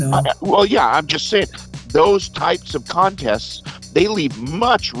 I know. Well, yeah, I'm just saying, those types of contests, they leave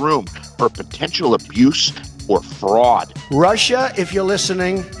much room for potential abuse or fraud. Russia, if you're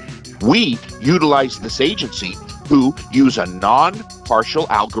listening. We utilize this agency who use a non-partial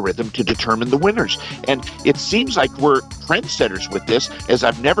algorithm to determine the winners. And it seems like we're trendsetters with this, as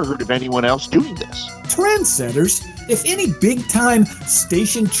I've never heard of anyone else doing this. Trendsetters? If any big-time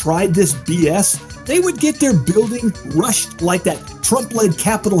station tried this BS, they would get their building rushed like that Trump-led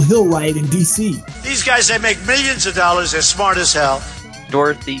Capitol Hill riot in D.C. These guys, they make millions of dollars. They're smart as hell.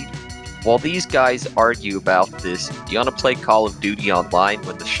 Dorothy, while these guys argue about this, do you want to play Call of Duty online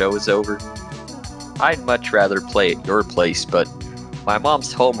when the show is over? I'd much rather play at your place, but my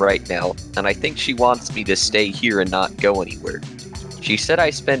mom's home right now, and I think she wants me to stay here and not go anywhere. She said I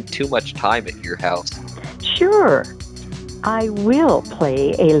spend too much time at your house. Sure. I will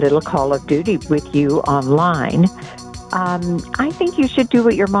play a little Call of Duty with you online. I think you should do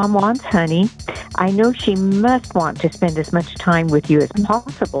what your mom wants, honey. I know she must want to spend as much time with you as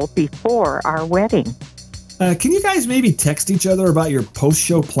possible before our wedding. Can you guys maybe text each other about your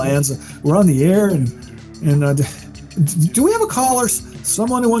post-show plans? We're on the air, and do we have a caller?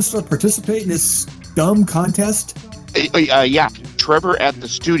 Someone who wants to participate in this dumb contest? Yeah, Trevor at the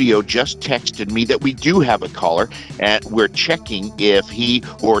studio just texted me that we do have a caller, and we're checking if he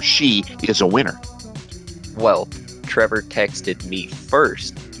or she is a winner. Well, Trevor texted me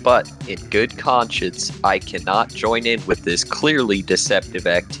first, but in good conscience, I cannot join in with this clearly deceptive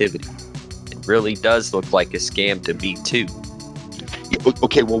activity. It really does look like a scam to me, too.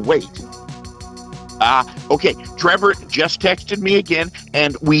 Okay, well, wait. Okay, Trevor just texted me again,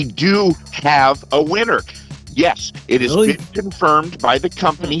 and we do have a winner. Yes, it has been confirmed by the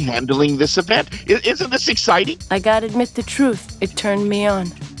company handling this event. Isn't this exciting? I gotta admit the truth. It turned me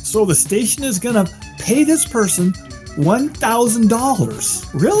on. So the station is gonna pay this person $1,000.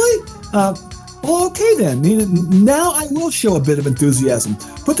 Really? Well, okay then. Now I will show a bit of enthusiasm.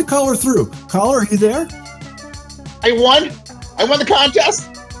 Put the caller through. Caller, are you there? I won. I won the contest.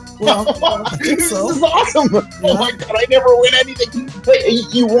 Well, this is awesome. Yeah. Oh my God, I never win anything. Hey,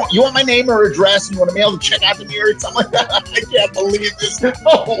 you want my name or address? You want to mail the check out to me or something like that? I can't believe this.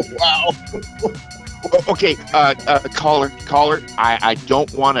 Oh wow. Okay, caller, I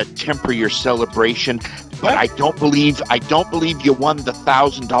don't want to temper your celebration, but I don't believe you won the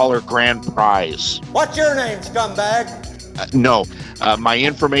 $1,000 grand prize. What's your name, scumbag? No, my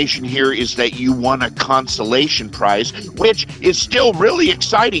information here is that you won a consolation prize, which is still really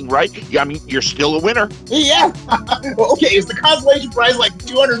exciting, right? I mean, you're still a winner. Yeah. Okay, is the consolation prize like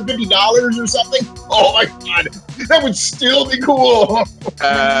 $250 or something? Oh my God, That would still be cool.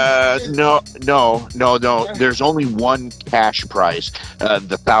 No. There's only one cash prize,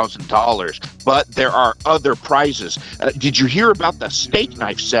 the $1,000. But there are other prizes. Did you hear about the steak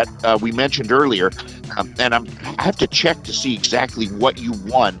knife set we mentioned earlier? And I have to check to see exactly what you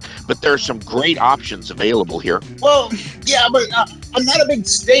won. But there are some great options available here. Well, yeah, but I'm not a big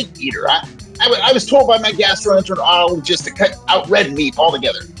steak eater. I was told by my gastroenterologist just to cut out red meat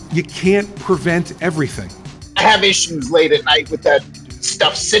altogether. You can't prevent everything. I have issues late at night with that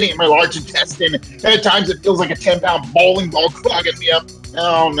stuff sitting in my large intestine, and at times it feels like a 10-pound bowling ball clogging me up.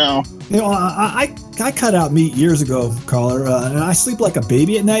 Oh, no. I cut out meat years ago, caller, and I sleep like a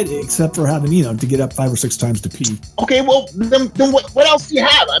baby at night, except for having, to get up 5 or 6 times to pee. Okay, well, then what else do you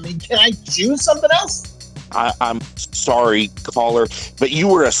have? I mean, can I choose something else? I'm sorry, caller, but you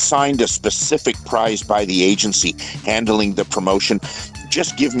were assigned a specific prize by the agency handling the promotion.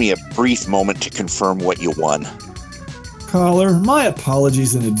 Just give me a brief moment to confirm what you won. Caller, my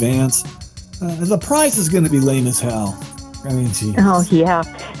apologies in advance. The prize is going to be lame as hell. I mean, geez. Oh, yeah.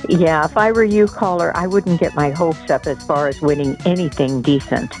 Yeah, if I were you, caller, I wouldn't get my hopes up as far as winning anything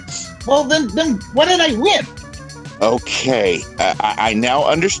decent. Well, then what did I win? Okay, I now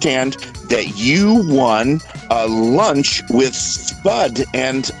understand that you won a lunch with Spud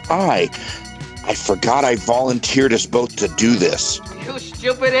and I forgot I volunteered us both to do this. You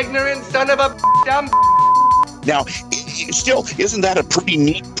stupid, ignorant son of a dumb. Now, still, isn't that a pretty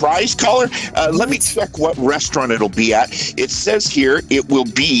neat prize, caller? Let me check what restaurant it'll be at. It says here it will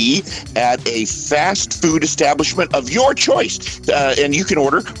be at a fast food establishment of your choice, and you can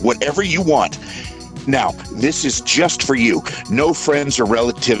order whatever you want. Now, this is just for you. No friends or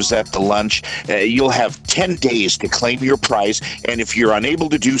relatives at the lunch. You'll have 10 days to claim your prize, and if you're unable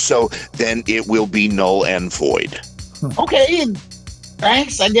to do so, then it will be null and void. Okay,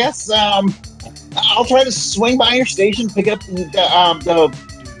 thanks, I guess. I'll try to swing by your station, pick up the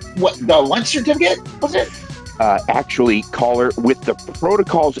lunch certificate, was it? Actually, caller, with the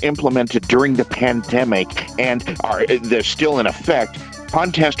protocols implemented during the pandemic and they're still in effect,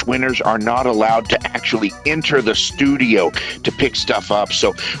 contest winners are not allowed to actually enter the studio to pick stuff up.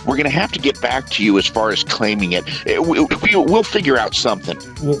 So we're going to have to get back to you as far as claiming it. We'll figure out something.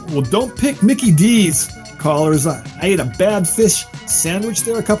 Well, don't pick Mickey D's, callers. I ate a bad fish sandwich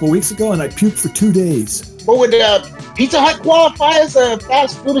there a couple weeks ago, and I puked for 2 days. But would Pizza Hut qualify as a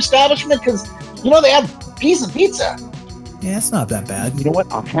fast food establishment? Because, they have peas and pizza. Yeah, it's not that bad. You know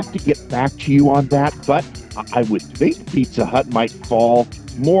what? I'll have to get back to you on that, but I would think Pizza Hut might fall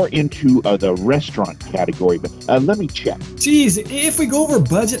more into the restaurant category, but let me check. Geez, if we go over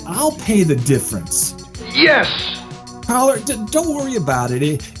budget, I'll pay the difference. Yes! Caller, don't worry about it.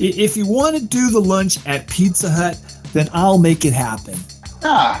 If you want to do the lunch at Pizza Hut, then I'll make it happen.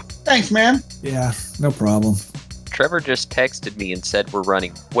 Thanks, man. Yeah, no problem. Trevor just texted me and said we're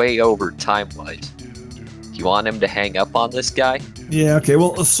running way over time-wise. You want him to hang up on this guy? Yeah, okay.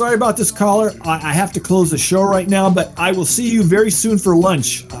 Well, sorry about this, caller. I have to close the show right now, but I will see you very soon for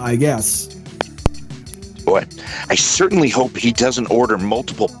lunch, I guess. Boy, I certainly hope he doesn't order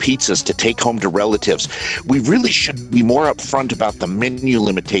multiple pizzas to take home to relatives. We really should be more upfront about the menu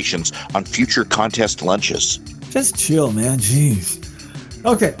limitations on future contest lunches. Just chill, man. Jeez.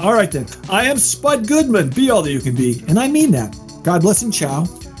 Okay, all right then. I am Spud Goodman. Be all that you can be. And I mean that. God bless and ciao.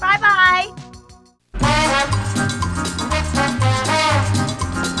 Bye-bye.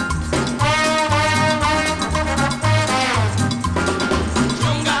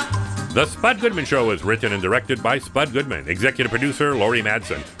 The Spud Goodman Show is written and directed by Spud Goodman. Executive producer Laurie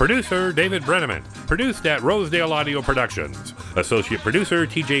Madsen. Producer David Brenneman. Produced at Rosedale Audio Productions. Associate producer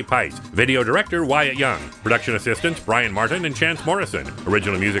TJ Pice. Video director Wyatt Young. Production assistants Brian Martin and Chance Morrison.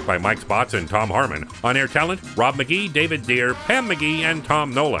 Original music by Mike Spots and Tom Harmon. On-air talent Rob McGee, David Deere, Pam McGee, and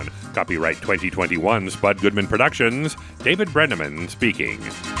Tom Nolan. Copyright 2021 Spud Goodman Productions. David Brenneman speaking.